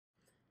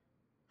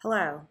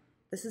Hello,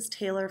 this is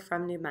Taylor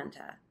from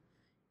Numenta.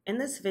 In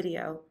this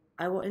video,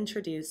 I will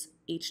introduce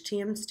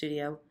HTM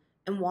Studio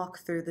and walk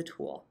through the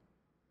tool.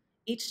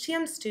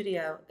 HTM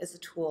Studio is a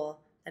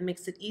tool that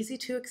makes it easy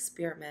to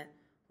experiment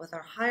with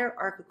our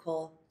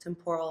hierarchical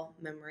temporal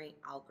memory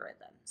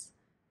algorithms.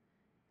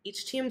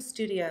 HTM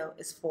Studio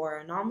is for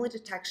anomaly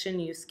detection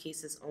use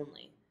cases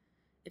only.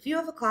 If you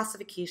have a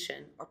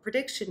classification or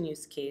prediction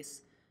use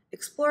case,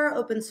 explore our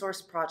open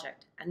source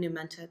project at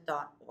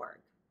numenta.org.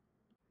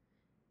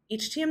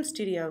 HTM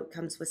Studio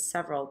comes with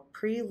several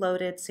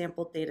pre-loaded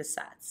sample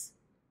datasets.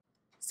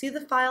 See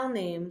the file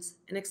names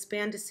and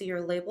expand to see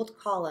your labeled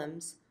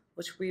columns,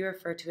 which we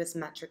refer to as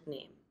metric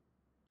name.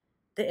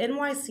 The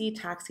NYC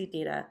taxi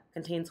data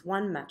contains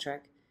one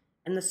metric,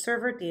 and the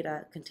server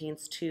data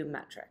contains two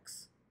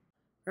metrics.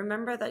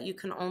 Remember that you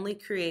can only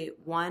create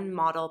one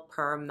model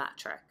per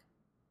metric.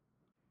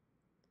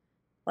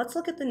 Let's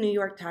look at the New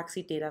York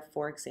taxi data,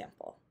 for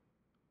example.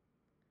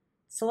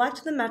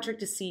 Select the metric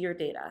to see your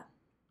data.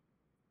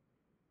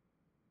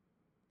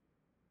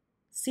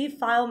 See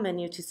File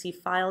menu to see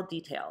file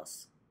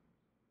details.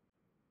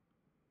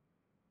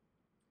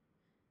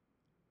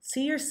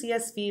 See your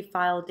CSV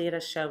file data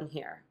shown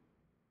here.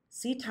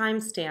 See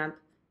timestamp,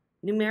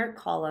 numeric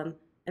column,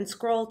 and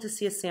scroll to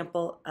see a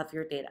sample of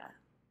your data.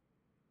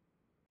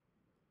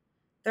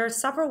 There are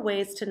several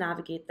ways to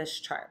navigate this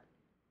chart.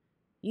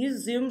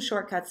 Use zoom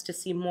shortcuts to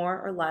see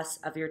more or less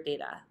of your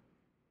data.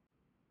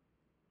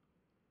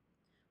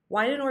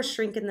 Widen or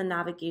shrink in the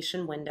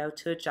navigation window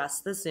to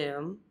adjust the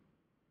zoom.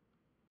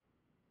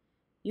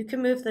 You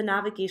can move the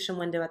navigation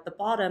window at the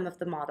bottom of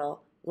the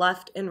model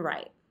left and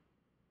right.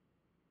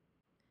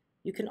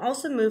 You can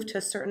also move to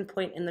a certain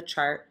point in the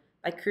chart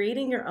by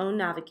creating your own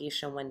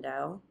navigation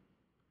window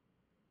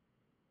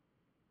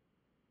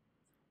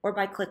or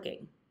by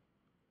clicking.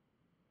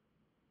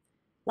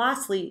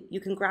 Lastly, you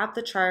can grab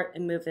the chart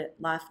and move it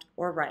left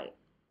or right.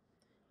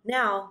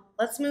 Now,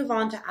 let's move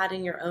on to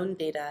adding your own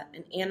data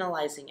and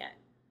analyzing it.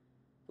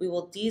 We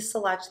will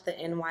deselect the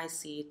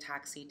NYC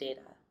taxi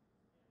data.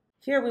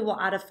 Here we will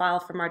add a file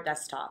from our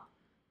desktop.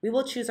 We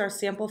will choose our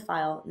sample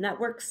file,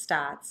 network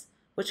stats,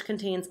 which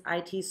contains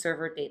IT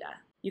server data.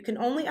 You can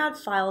only add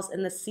files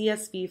in the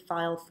CSV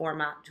file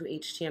format to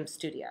HTM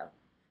Studio.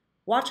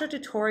 Watch our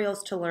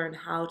tutorials to learn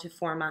how to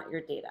format your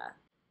data.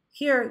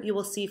 Here you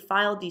will see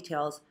file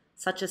details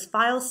such as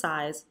file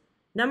size,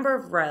 number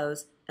of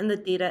rows, and the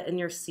data in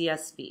your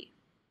CSV.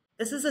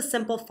 This is a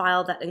simple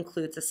file that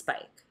includes a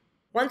spike.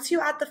 Once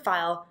you add the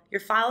file, your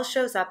file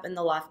shows up in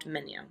the left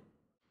menu.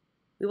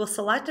 We will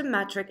select a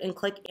metric and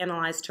click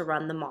Analyze to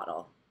run the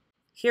model.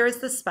 Here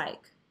is the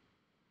spike.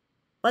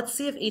 Let's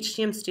see if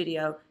HTM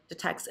Studio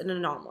detects an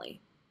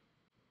anomaly.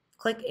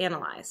 Click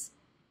Analyze.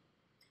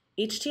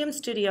 HTM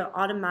Studio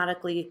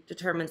automatically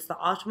determines the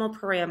optimal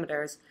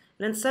parameters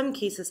and in some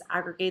cases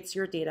aggregates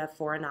your data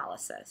for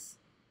analysis.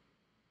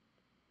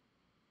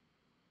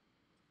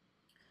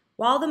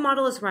 While the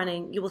model is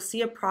running, you will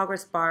see a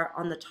progress bar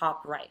on the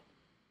top right.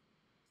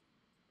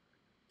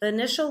 The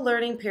initial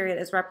learning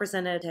period is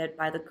represented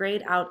by the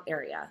grayed out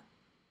area.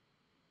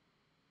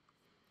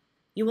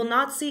 You will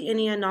not see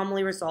any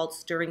anomaly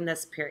results during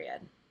this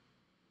period.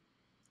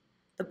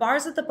 The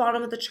bars at the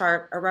bottom of the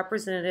chart are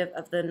representative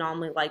of the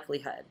anomaly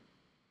likelihood.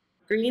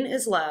 Green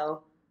is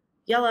low,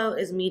 yellow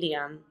is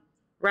medium,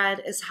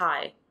 red is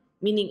high,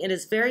 meaning it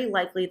is very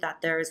likely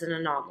that there is an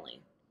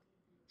anomaly.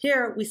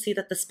 Here we see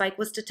that the spike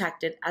was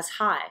detected as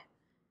high,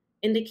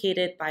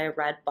 indicated by a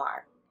red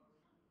bar.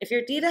 If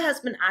your data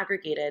has been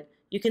aggregated,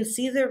 you can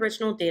see the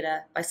original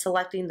data by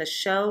selecting the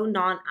Show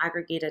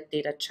Non-Aggregated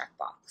Data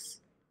checkbox.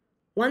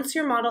 Once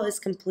your model is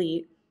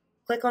complete,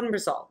 click on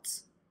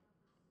Results.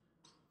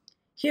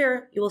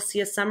 Here, you will see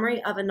a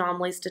summary of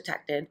anomalies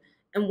detected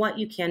and what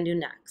you can do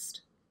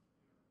next.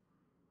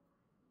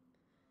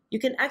 You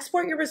can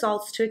export your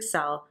results to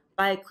Excel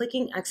by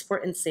clicking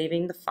Export and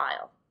saving the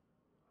file.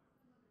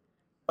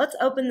 Let's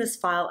open this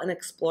file and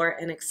explore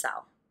in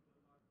Excel.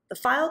 The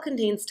file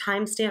contains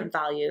timestamp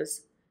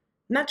values,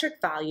 metric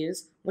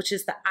values, which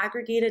is the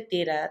aggregated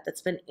data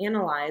that's been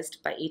analyzed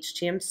by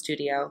HTM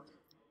Studio,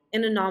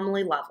 and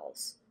anomaly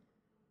levels.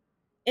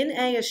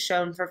 NA is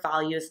shown for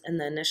values in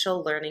the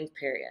initial learning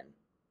period.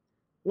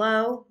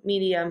 Low,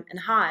 medium,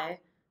 and high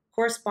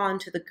correspond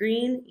to the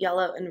green,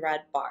 yellow, and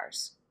red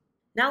bars.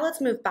 Now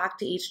let's move back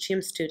to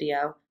HTM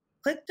Studio.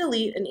 Click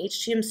Delete and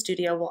HTM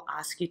Studio will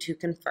ask you to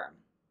confirm.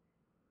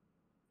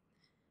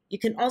 You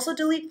can also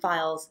delete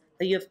files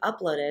that you have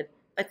uploaded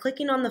by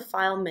clicking on the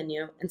File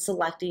menu and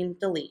selecting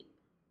Delete.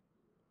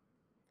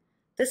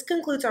 This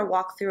concludes our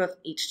walkthrough of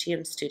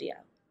HTM Studio.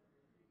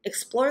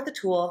 Explore the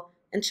tool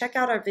and check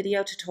out our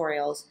video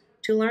tutorials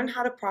to learn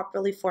how to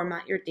properly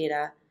format your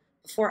data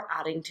before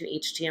adding to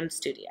HTM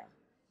Studio.